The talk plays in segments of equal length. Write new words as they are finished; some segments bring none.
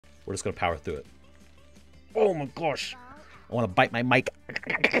we're just going to power through it. Oh my gosh. I want to bite my mic.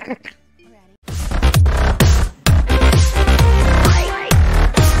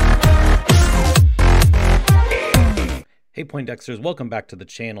 Hey Poindexters, welcome back to the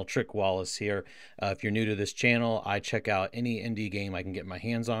channel. Trick Wallace here. If you're new to this channel, I check out any indie game I can get my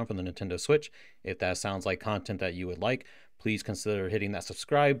hands on from the Nintendo Switch. If that sounds like content that you would like, please consider hitting that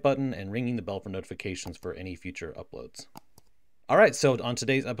subscribe button and ringing the bell for notifications for any future uploads. Alright, so on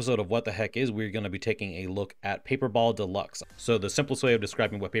today's episode of What the Heck Is, we're going to be taking a look at Paperball Deluxe. So the simplest way of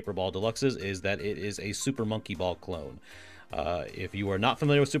describing what Paperball Deluxe is that it is a Super Monkey Ball clone. If you are not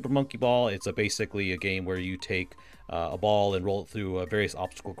familiar with Super Monkey Ball, it's basically a game where you take a ball and roll it through various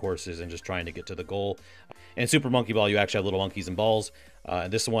obstacle courses and just trying to get to the goal. In Super Monkey Ball, you actually have little monkeys and balls.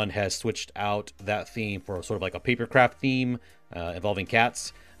 And this one has switched out that theme for sort of like a papercraft theme involving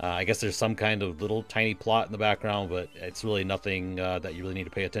cats. I guess there's some kind of little tiny plot in the background, but it's really nothing that you really need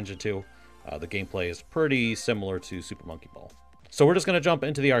to pay attention to. The gameplay is pretty similar to Super Monkey Ball. So we're just going to jump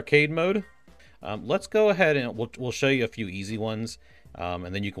into the arcade mode. Let's go ahead and we'll show you a few easy ones,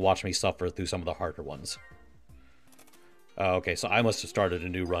 and then you can watch me suffer through some of the harder ones. Okay, so I must have started a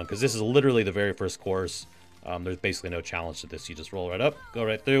new run, because this is literally the very first course. There's basically no challenge to this. You just roll right up, go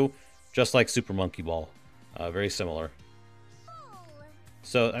right through, just like Super Monkey Ball. Very similar.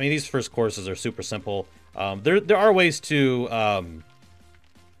 So, I mean, these first courses are super simple. There are ways to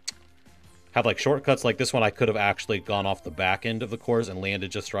have like shortcuts. Like this one, I could have actually gone off the back end of the course and landed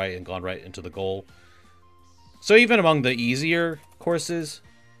just right and gone right into the goal. So even among the easier courses,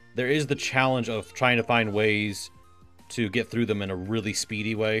 there is the challenge of trying to find ways to get through them in a really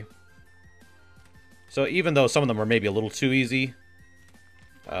speedy way. So even though some of them are maybe a little too easy,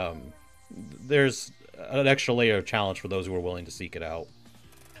 there's an extra layer of challenge for those who are willing to seek it out.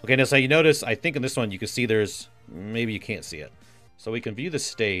 Okay, now so you notice, I think in this one you can see there's, maybe you can't see it. So we can view the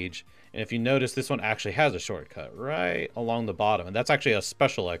stage, and if you notice, this one actually has a shortcut right along the bottom, and that's actually a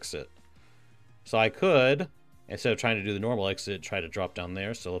special exit. So I could, instead of trying to do the normal exit, try to drop down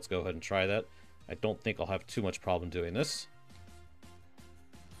there. So let's go ahead and try that. I don't think I'll have too much problem doing this.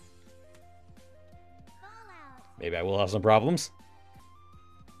 Maybe I will have some problems.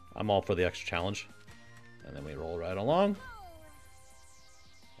 I'm all for the extra challenge. And then we roll right along.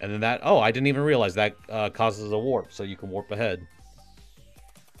 And then that, oh, I didn't even realize that causes a warp, so you can warp ahead.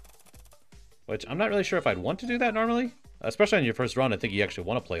 Which I'm not really sure if I'd want to do that normally. Especially on your first run, I think you actually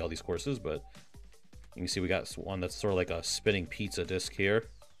want to play all these courses, but you can see we got one that's sort of like a spinning pizza disc here.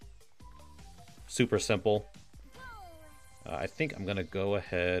 Super simple. I think I'm going to go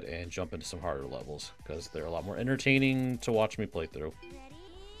ahead and jump into some harder levels, because they're a lot more entertaining to watch me play through.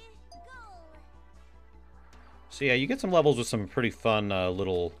 So yeah, you get some levels with some pretty fun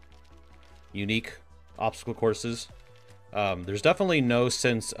little unique obstacle courses. There's definitely no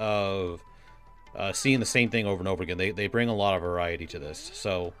sense of seeing the same thing over and over again. They bring a lot of variety to this.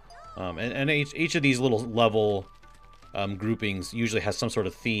 So, and each of these little level groupings usually has some sort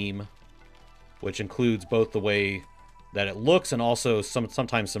of theme, which includes both the way that it looks and also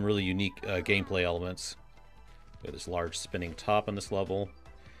sometimes some really unique gameplay elements. We have this large spinning top on this level.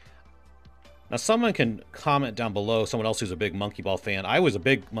 Now, someone can comment down below, someone else who's a big Monkey Ball fan. I was a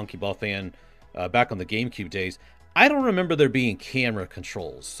big Monkey Ball fan back on the GameCube days. I don't remember there being camera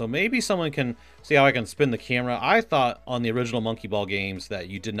controls, so maybe someone can see how I can spin the camera. I thought on the original Monkey Ball games that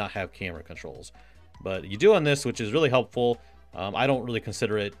you did not have camera controls, but you do on this, which is really helpful. I don't really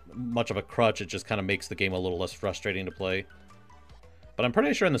consider it much of a crutch. It just kind of makes the game a little less frustrating to play. But I'm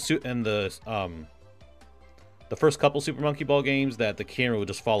pretty sure in the first couple Super Monkey Ball games that the camera would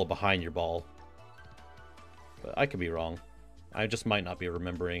just follow behind your ball. But I could be wrong. I just might not be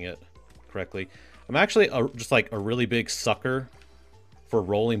remembering it correctly. I'm actually just like a really big sucker for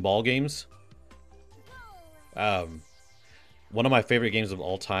rolling ball games. One of my favorite games of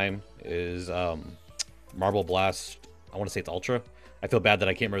all time is Marble Blast. I want to say it's Ultra. I feel bad that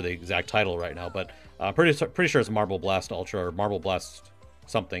I can't remember the exact title right now, but I'm pretty sure it's Marble Blast Ultra or Marble Blast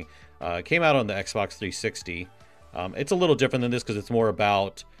something. It came out on the Xbox 360. It's a little different than this because it's more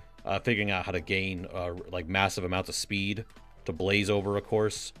about figuring out how to gain like massive amounts of speed to blaze over a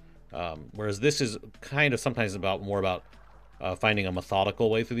course, whereas this is kind of sometimes more about finding a methodical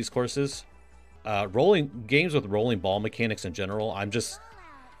way through these courses. Rolling games with rolling ball mechanics in general, I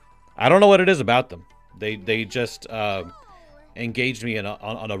don't know what it is about them. They just engaged me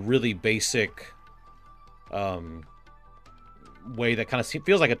on a really basic way that kind of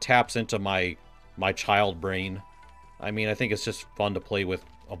feels like it taps into my child brain. I mean, I think it's just fun to play with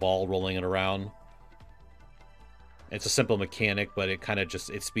a ball, rolling it around. It's a simple mechanic, but it kind of just,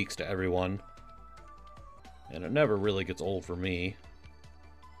 it speaks to everyone. And it never really gets old for me.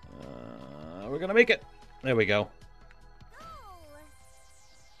 gonna make it. There we go.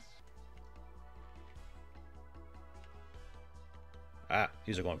 Ah,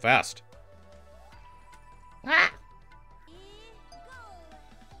 these are going fast. Ah!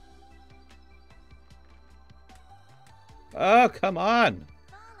 Oh, come on.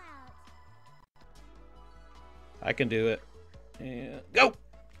 I can do it. And go!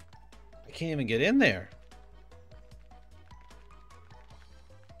 I can't even get in there.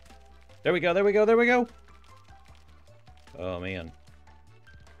 There we go, there we go, there we go. Oh, man.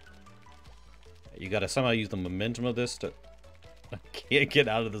 You gotta somehow use the momentum of this to... I can't get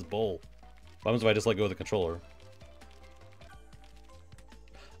out of this bowl. What happens if I just let go of the controller?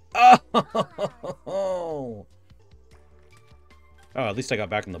 Oh! Oh, at least I got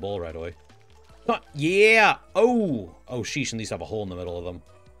back in the bowl right away. Come on. Yeah! Oh! Oh, sheesh, and these have a hole in the middle of them.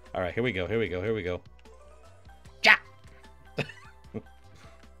 Alright, here we go, here we go, here we go. Ja!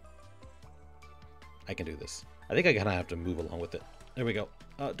 I can do this. I think I kind of have to move along with it. There we go.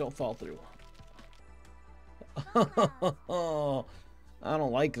 Don't fall through. I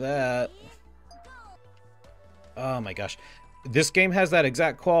don't like that. Oh my gosh. This game has that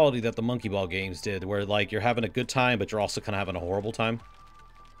exact quality that the Monkey Ball games did, where like you're having a good time, but you're also kind of having a horrible time.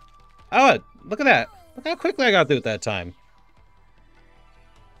 Oh, look at that. Look how quickly I got through it that time.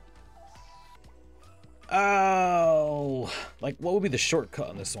 Oh, like what would be the shortcut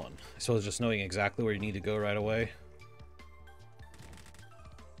on this one? I suppose just knowing exactly where you need to go right away.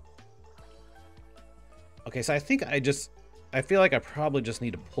 Okay, so I think I feel like I probably just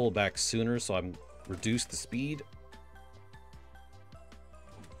need to pull back sooner so I'm reduce the speed.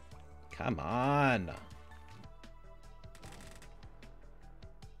 Come on.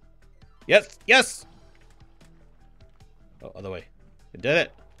 Yes, yes. Oh, other way. I did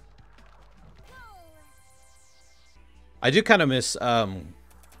it. I do kind of miss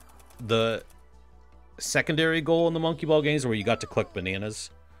the secondary goal in the Monkey Ball games where you got to collect bananas.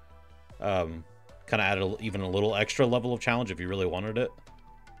 Kind of added even a little extra level of challenge if you really wanted it.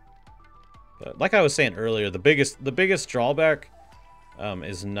 But like I was saying earlier, the biggest drawback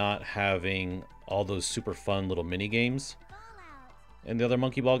is not having all those super fun little mini games in the other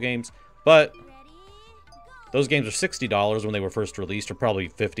Monkey Ball games. But those games are $60 when they were first released, or probably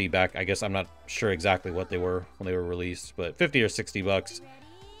 $50 back. I guess I'm not sure exactly what they were when they were released, but 50 or 60 bucks.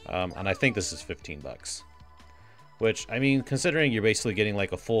 And I think this is 15 bucks. Which, I mean, considering you're basically getting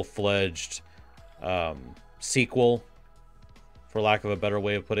like a full-fledged sequel, for lack of a better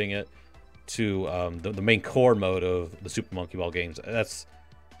way of putting it, to the main core mode of the Super Monkey Ball games. That's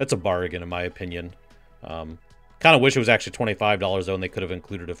a bargain in my opinion. Kind of wish it was actually $25 though, and they could have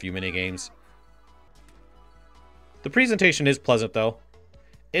included a few mini games. The presentation is pleasant though.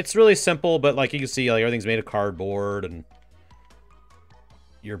 It's really simple, but like you can see, like everything's made of cardboard, and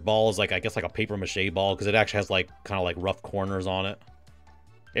your ball is like, I guess, like a paper mache ball, because it actually has like kind of like rough corners on it.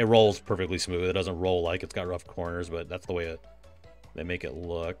 It rolls perfectly smooth. It doesn't roll like it's got rough corners, but that's the way they make it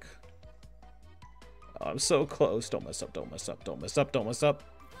look. Oh, I'm so close. Don't mess up, don't mess up, don't mess up, don't mess up.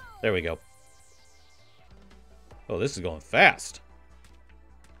 There we go. Oh, this is going fast.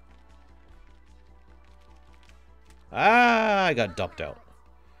 Ah, I got dumped out.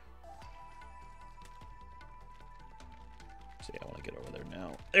 See, I want to get over there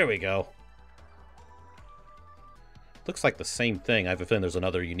now. There we go. Looks like the same thing. I have a feeling there's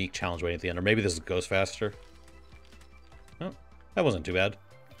another unique challenge waiting at the end. Or maybe this goes faster. Oh, that wasn't too bad.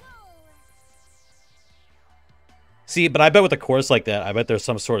 See, but I bet with a course like that, I bet there's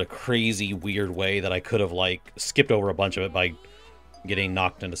some sort of crazy, weird way that I could have, like, skipped over a bunch of it by getting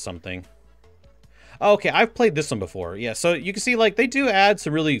knocked into something. Oh, okay, I've played this one before. Yeah, so you can see, like, they do add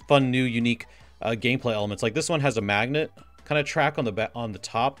some really fun, new, unique gameplay elements. Like, this one has a magnet kind of track on the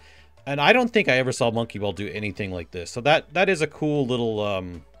top. And I don't think I ever saw Monkey Ball do anything like this. So that is a cool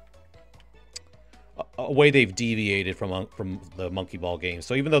little a way they've deviated from the Monkey Ball games.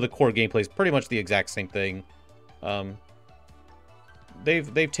 So even though the core gameplay is pretty much the exact same thing,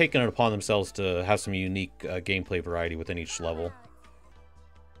 they've taken it upon themselves to have some unique gameplay variety within each level.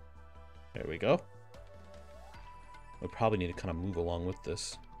 There we go. We probably need to kind of move along with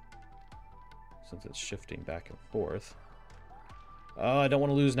this, since it's shifting back and forth. Oh, I don't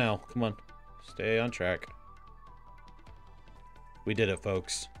want to lose now. Come on. Stay on track. We did it,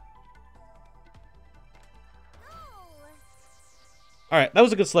 folks. Alright, that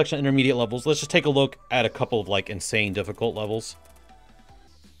was a good selection of intermediate levels. Let's just take a look at a couple of, like, insane difficult levels.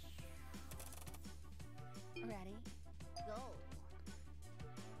 Ready? Go.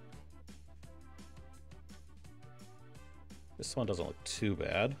 This one doesn't look too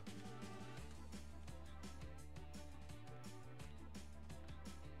bad.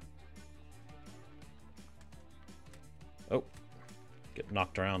 Oh, get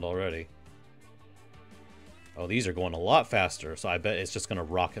knocked around already. Oh, these are going a lot faster, so I bet it's just going to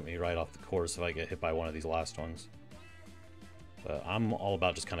rocket me right off the course if I get hit by one of these last ones. But I'm all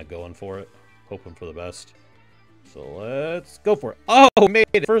about just kind of going for it, hoping for the best. So let's go for it. Oh, made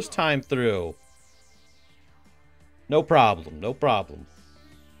it first time through. No problem, no problem.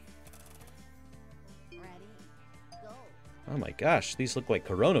 Ready, go. Oh my gosh, these look like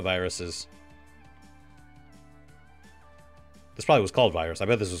coronaviruses. This probably was called virus. I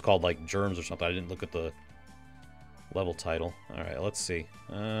bet this was called like germs or something. I didn't look at the level title. Alright, let's see.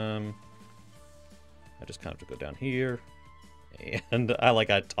 I just kind of have to go down here. And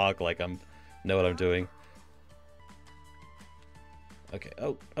I talk like know what I'm doing. Okay,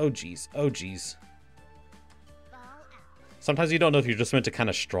 oh geez, oh geez. Sometimes you don't know if you're just meant to kind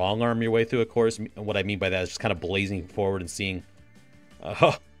of strong arm your way through a course. And what I mean by that is just kind of blazing forward and seeing,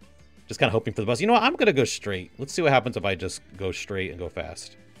 just kind of hoping for the best. You know what? I'm going to go straight. Let's see what happens if I just go straight and go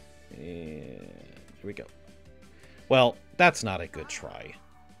fast. And here we go. Well, that's not a good try.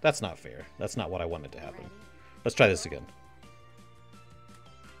 That's not fair. That's not what I wanted to happen. Let's try this again.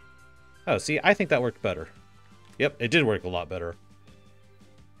 Oh, see, I think that worked better. Yep, it did work a lot better.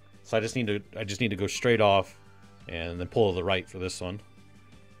 So I just need to go straight off. And then pull to the right for this one.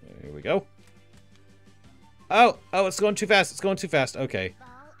 Here we go. Oh, it's going too fast. It's going too fast. Okay.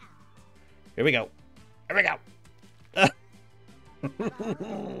 Here we go. Here we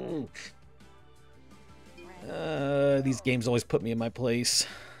go. These games always put me in my place.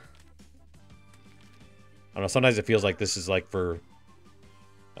 I don't know, sometimes it feels like this is like for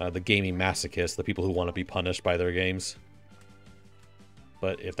the gaming masochists, the people who want to be punished by their games.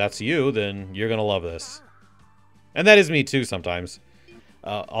 But if that's you, then you're going to love this. And that is me too sometimes.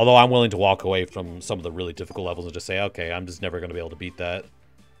 Although I'm willing to walk away from some of the really difficult levels and just say, okay, I'm just never going to be able to beat that.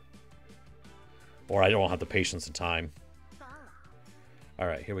 Or I don't have the patience and time.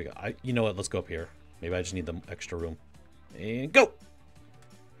 Alright, here we go. You know what? Let's go up here. Maybe I just need the extra room. And go!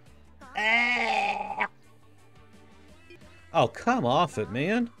 Oh, come off it,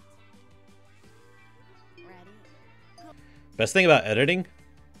 man. Best thing about editing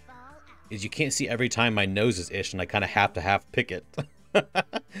is you can't see every time my nose is itched and I kind of have to pick it.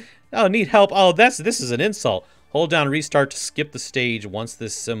 Oh, need help. Oh, this is an insult. Hold down restart to skip the stage once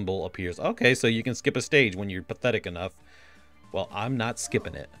this symbol appears. Okay, so you can skip a stage when you're pathetic enough. Well, I'm not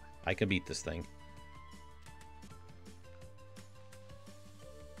skipping it. I can beat this thing.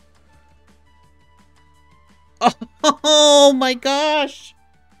 Oh my gosh!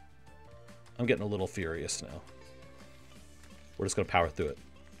 I'm getting a little furious now. We're just going to power through it.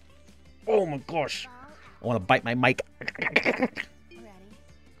 Oh my gosh. I want to bite my mic.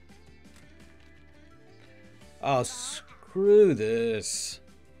 Oh, screw this.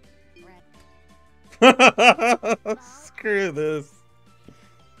 Screw this.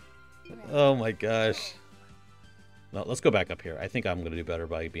 Oh my gosh. No, let's go back up here. I think I'm going to do better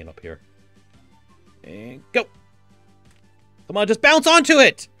by being up here. And go. Come on, just bounce onto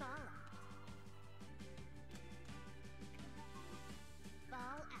it.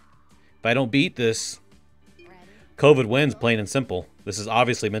 If I don't beat this, COVID wins, plain and simple. This is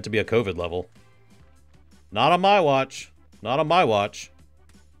obviously meant to be a COVID level. Not on my watch. Not on my watch.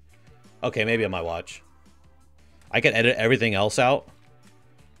 Okay, maybe on my watch. I could edit everything else out,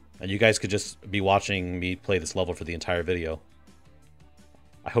 and you guys could just be watching me play this level for the entire video.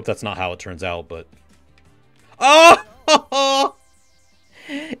 I hope that's not how it turns out, but... Oh!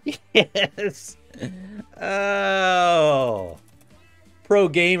 Yes! Oh! Pro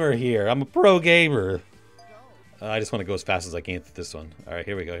gamer here. I'm a pro gamer. I just want to go as fast as I can through this one. Alright,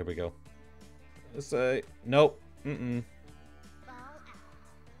 here we go, here we go. Let's say... Nope. Mm-mm.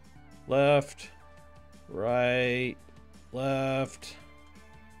 Left. Right. Left.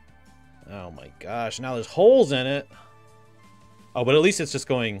 Oh my gosh, now there's holes in it. Oh, but at least it's just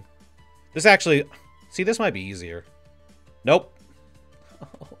going... This actually... See, this might be easier. Nope.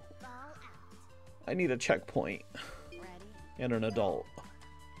 Oh. I need a checkpoint. And an adult.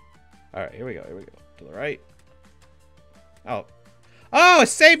 Alright, here we go, here we go. To the right. Oh. Oh, it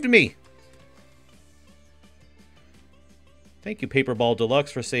saved me! Thank you, Paperball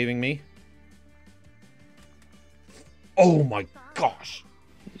Deluxe, for saving me. Oh my gosh!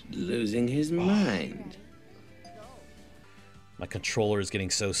 Losing his mind. My controller is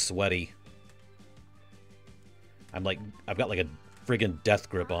getting so sweaty. I've got like a friggin' death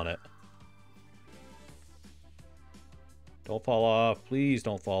grip on it. Don't fall off. Please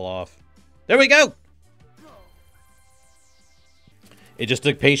don't fall off. There we go! It just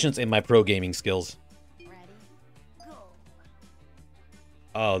took patience and my pro gaming skills.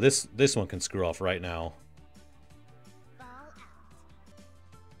 Oh, this one can screw off right now.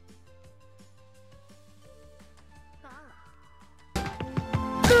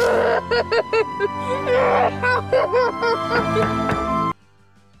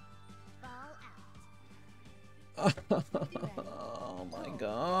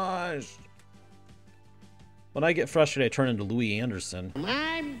 When I get frustrated, I turn into Louis Anderson.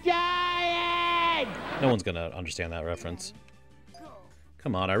 I'm dying! No one's gonna understand that reference.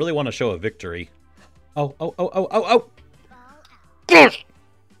 Come on, I really want to show a victory. Oh, oh, oh, oh, oh, oh!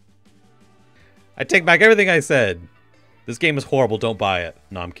 I take back everything I said. This game is horrible, don't buy it.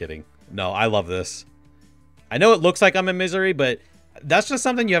 No, I'm kidding. No, I love this. I know it looks like I'm in misery, but that's just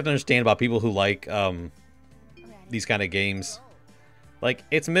something you have to understand about people who like these kind of games. Like,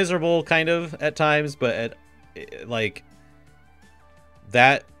 it's miserable kind of at times, but like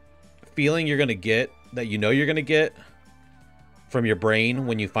that feeling you're gonna get, that you know you're gonna get from your brain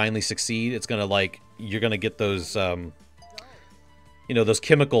when you finally succeed, it's gonna, like, you're gonna get those you know, those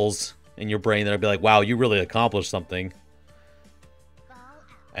chemicals in your brain that'll be like, wow, you really accomplished something.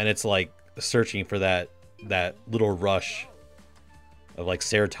 And it's like searching for that little rush of like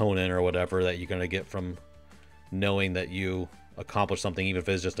serotonin or whatever that you're gonna get from knowing that you accomplished something, even if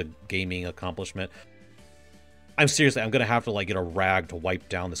it's just a gaming accomplishment. I'm seriously, I'm gonna have to like get a rag to wipe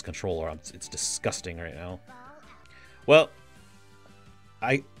down this controller. It's disgusting right now. Well,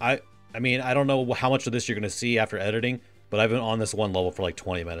 I mean, I don't know how much of this you're gonna see after editing, but I've been on this one level for like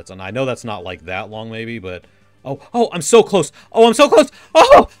 20 minutes, and I know that's not like that long maybe, but oh, I'm so close. Oh, I'm so close.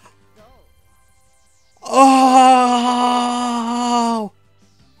 Oh!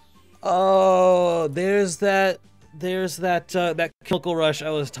 Oh, there's that chemical rush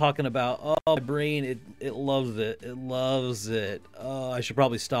I was talking about. Oh, my brain, it loves it. It loves it. Oh, I should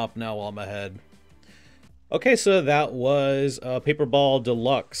probably stop now while I'm ahead. Okay, so that was Paperball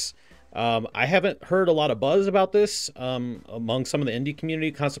Deluxe. I haven't heard a lot of buzz about this among some of the indie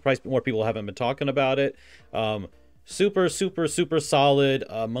community. Kind of surprised more people haven't been talking about it. Super solid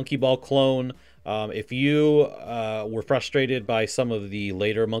Monkey Ball clone. If you were frustrated by some of the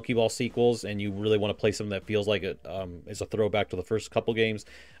later Monkey Ball sequels and you really want to play something that feels like it is a throwback to the first couple games,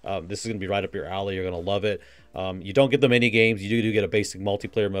 this is going to be right up your alley. You're going to love it. You don't get the mini games. You do get a basic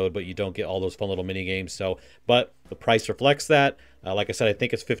multiplayer mode, but you don't get all those fun little mini games. So, but the price reflects that. Like I said, I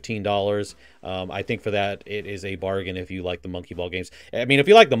think it's $15. I think for that, it is a bargain if you like the Monkey Ball games. I mean, if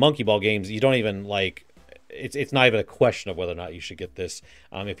you like the Monkey Ball games, you don't even like... It's not even a question of whether or not you should get this.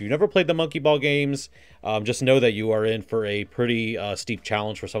 If you've never played the Monkey Ball games, just know that you are in for a pretty steep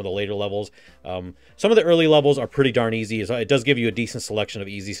challenge for some of the later levels. Some of the early levels are pretty darn easy. It does give you a decent selection of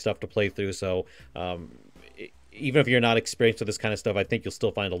easy stuff to play through. So even if you're not experienced with this kind of stuff, I think you'll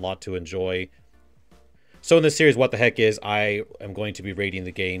still find a lot to enjoy. So in this series, What the Heck Is, I am going to be rating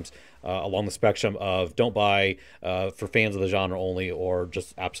the games along the spectrum of don't buy, for fans of the genre only, or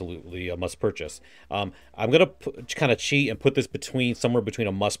just absolutely a must purchase. I'm going to kind of cheat and put this somewhere between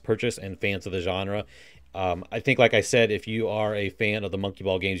a must purchase and fans of the genre. I think, like I said, if you are a fan of the Monkey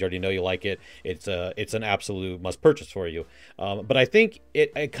Ball games, you already know you like it. It's an absolute must purchase for you. But I think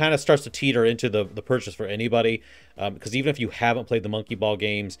it kind of starts to teeter into the purchase for anybody, because even if you haven't played the Monkey Ball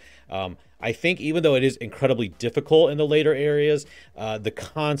games, I think even though it is incredibly difficult in the later areas, the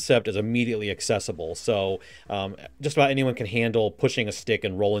concept is immediately accessible. So just about anyone can handle pushing a stick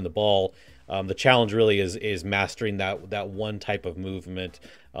and rolling the ball. The challenge really is mastering that one type of movement,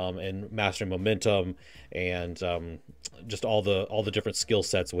 and mastering momentum, and just all the different skill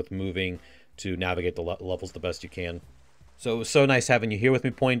sets with moving to navigate the levels the best you can. So it was so nice having you here with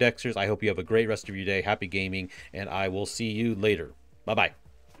me, Poindexters. I hope you have a great rest of your day. Happy gaming, and I will see you later. Bye-bye.